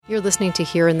You're listening to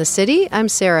Here in the City. I'm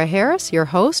Sarah Harris, your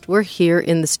host. We're here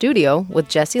in the studio with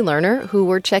Jesse Lerner, who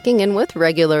we're checking in with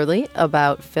regularly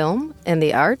about film and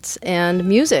the arts and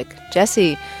music.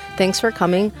 Jesse, thanks for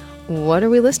coming. What are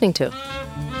we listening to?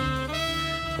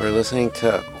 We're listening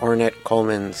to Ornette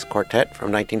Coleman's quartet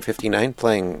from 1959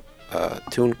 playing a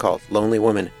tune called Lonely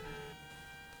Woman.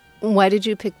 Why did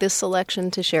you pick this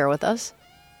selection to share with us?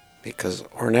 Because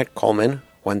Ornette Coleman,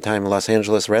 one-time Los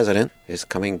Angeles resident, is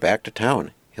coming back to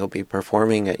town. He'll be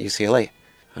performing at UCLA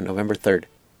on November 3rd.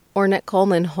 Ornette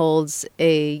Coleman holds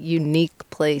a unique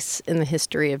place in the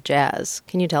history of jazz.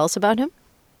 Can you tell us about him?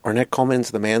 Ornette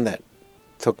Coleman's the man that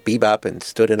took bebop and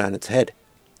stood it on its head.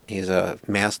 He's a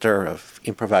master of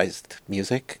improvised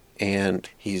music, and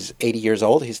he's 80 years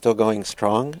old. He's still going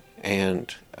strong,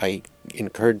 and I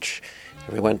encourage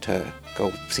everyone to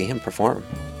go see him perform.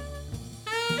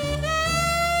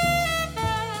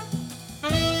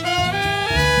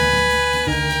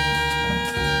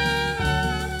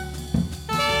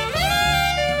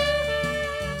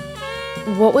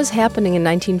 What was happening in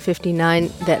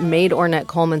 1959 that made Ornette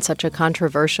Coleman such a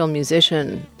controversial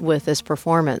musician with this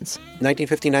performance?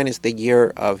 1959 is the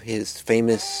year of his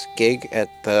famous gig at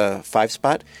the Five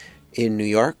Spot in New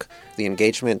York. The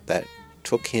engagement that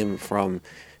took him from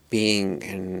being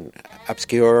an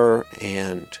obscure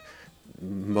and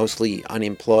mostly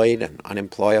unemployed and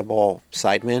unemployable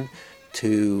sideman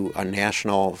to a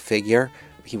national figure.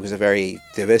 He was a very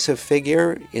divisive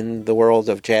figure in the world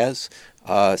of jazz.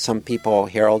 Some people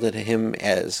heralded him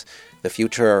as the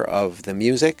future of the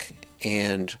music,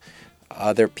 and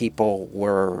other people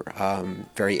were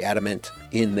very adamant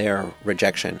in their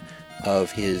rejection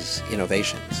of his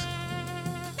innovations.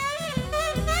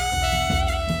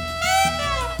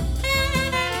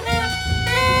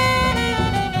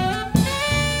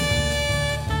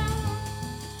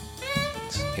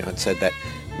 It's said that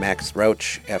Max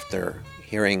Roach, after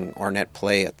hearing Ornette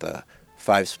play at the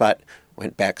Five Spot,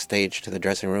 went backstage to the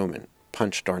dressing room and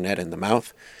punched Ornette in the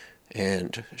mouth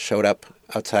and showed up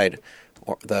outside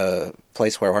the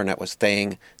place where Ornette was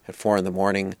staying at 4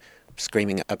 a.m.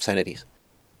 screaming obscenities.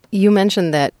 You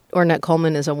mentioned that Ornette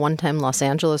Coleman is a one-time Los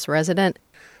Angeles resident.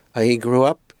 He grew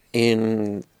up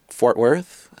in Fort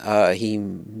Worth. He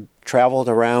traveled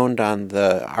around on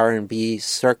the R&B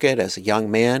circuit as a young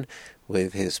man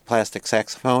with his plastic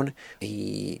saxophone.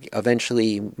 He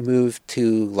eventually moved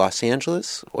to Los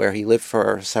Angeles, where he lived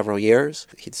for several years.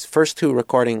 His first 2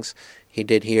 recordings he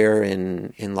did here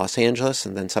in Los Angeles,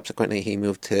 and then subsequently he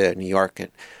moved to New York.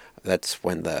 And that's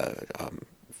when the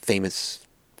famous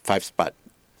Five Spot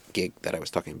gig that I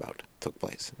was talking about took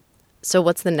place. So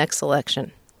what's the next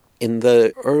selection? In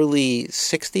the early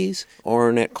 60s,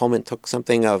 Ornette Coleman took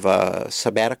something of a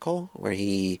sabbatical where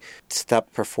he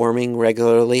stopped performing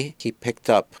regularly. He picked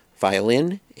up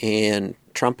violin and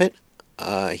trumpet.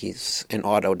 He's an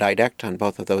autodidact on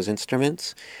both of those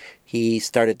instruments. He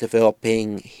started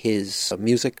developing his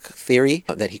music theory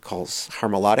that he calls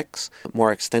harmolodics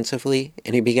more extensively,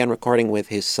 and he began recording with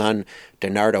his son,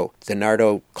 DeNardo.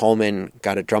 DeNardo Coleman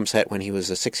got a drum set when he was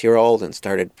a 6-year-old and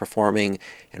started performing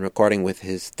and recording with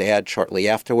his dad shortly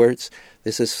afterwards.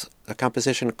 This is a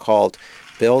composition called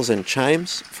Bells and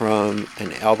Chimes from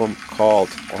an album called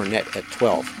Ornette at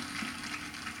 12.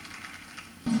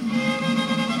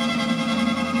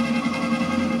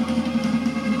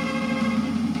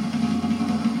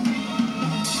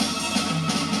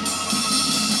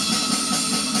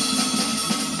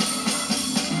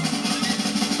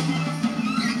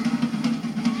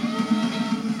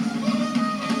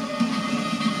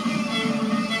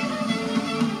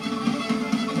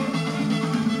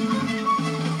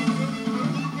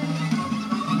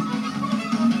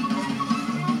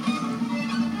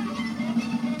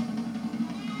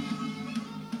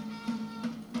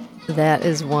 That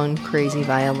is one crazy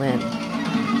violin.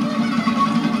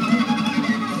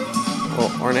 Well,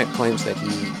 Ornette claims that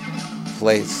he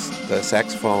plays the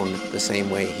saxophone the same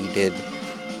way he did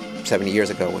 70 years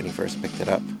ago when he first picked it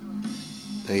up.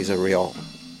 He's a real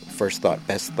first thought,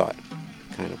 best thought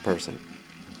kind of person.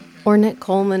 Ornette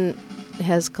Coleman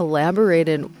has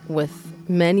collaborated with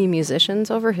many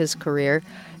musicians over his career.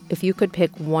 If you could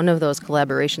pick one of those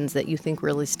collaborations that you think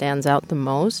really stands out the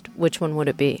most, which one would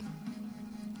it be?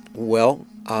 Well,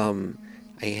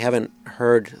 I haven't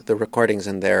heard the recordings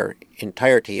in their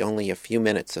entirety. Only a few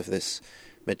minutes of this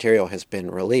material has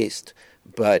been released.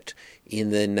 But in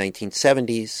the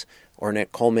 1970s,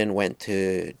 Ornette Coleman went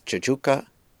to Tijuca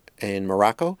in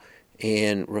Morocco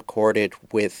and recorded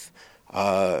with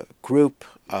a group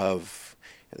of...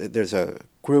 There's a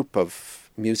group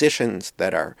of musicians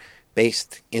that are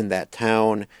based in that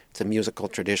town. It's a musical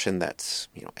tradition that's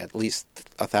at least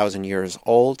 1,000 years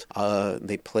old.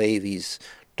 They play these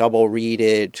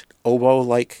double-reeded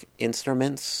oboe-like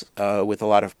instruments with a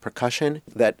lot of percussion.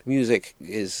 That music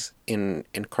is an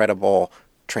incredible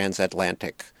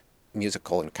transatlantic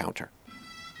musical encounter.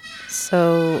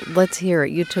 So let's hear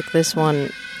it. You took this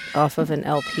one off of an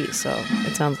LP, so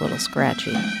it sounds a little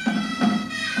scratchy.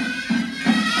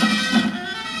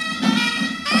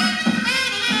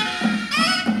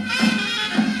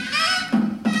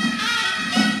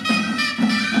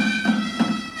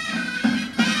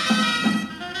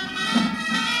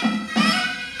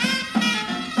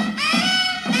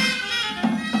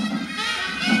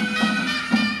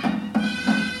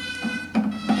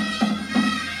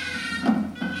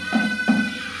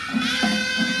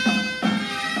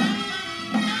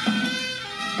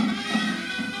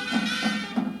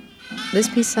 This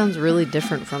piece sounds really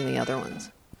different from the other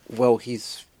ones. Well,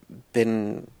 he's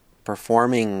been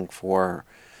performing for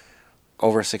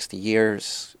over 60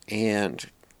 years, and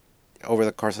over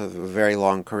the course of a very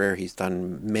long career, he's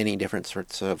done many different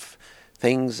sorts of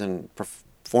things and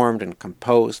performed and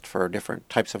composed for different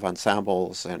types of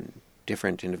ensembles and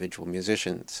different individual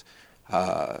musicians.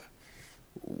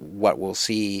 What we'll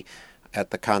see at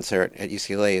the concert at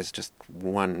UCLA is just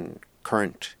one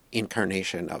current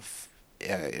incarnation of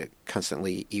a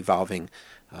constantly evolving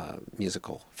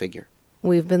musical figure.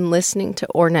 We've been listening to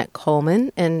Ornette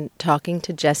Coleman and talking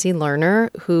to Jesse Lerner,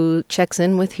 who checks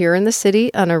in with Here in the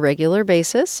City on a regular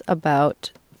basis about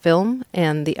film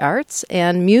and the arts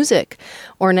and music.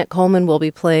 Ornette Coleman will be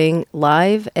playing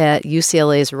live at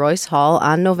UCLA's Royce Hall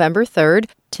on November 3rd.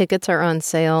 Tickets are on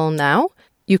sale now.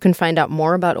 You can find out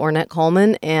more about Ornette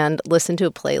Coleman and listen to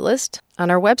a playlist on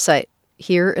our website,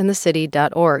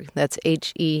 heareinthecity.org. That's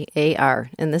HEAR,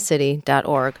 in the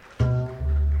city.org.